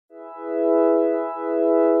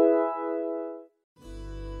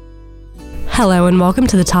Hello and welcome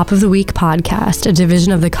to the Top of the Week podcast, a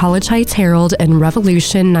division of the College Heights Herald and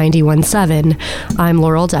Revolution 91.7. I'm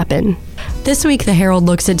Laurel Deppen. This week, the Herald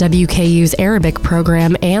looks at WKU's Arabic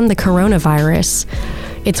program and the coronavirus.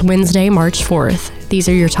 It's Wednesday, March 4th. These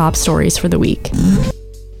are your top stories for the week.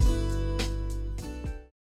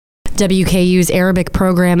 WKU's Arabic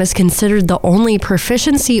program is considered the only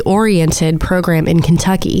proficiency-oriented program in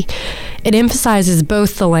Kentucky. It emphasizes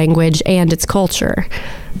both the language and its culture.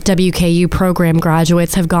 WKU program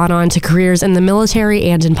graduates have gone on to careers in the military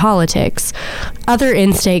and in politics. Other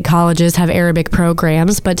in-state colleges have Arabic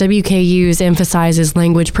programs, but WKU's emphasizes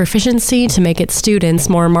language proficiency to make its students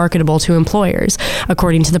more marketable to employers,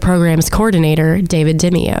 according to the program's coordinator, David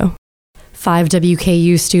Demio. 5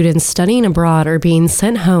 WKU students studying abroad are being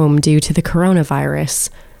sent home due to the coronavirus.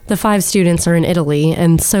 The 5 students are in Italy,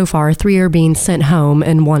 and so far 3 are being sent home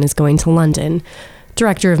and 1 is going to London.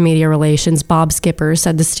 Director of Media Relations Bob Skipper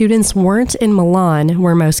said the students weren't in Milan,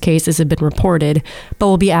 where most cases have been reported, but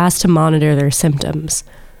will be asked to monitor their symptoms.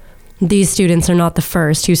 These students are not the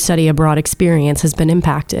first whose study abroad experience has been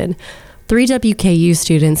impacted. 3 WKU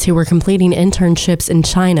students who were completing internships in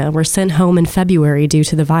China were sent home in February due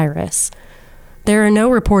to the virus. There are no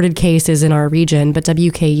reported cases in our region, but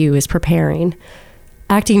WKU is preparing.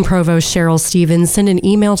 Acting Provost Cheryl Stevens sent an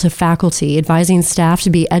email to faculty advising staff to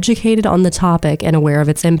be educated on the topic and aware of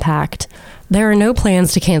its impact. There are no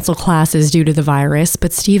plans to cancel classes due to the virus,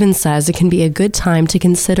 but Stevens says it can be a good time to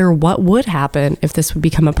consider what would happen if this would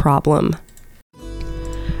become a problem.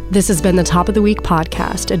 This has been the Top of the Week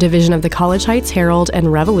podcast, a division of the College Heights Herald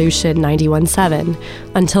and Revolution 91.7.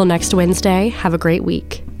 Until next Wednesday, have a great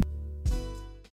week.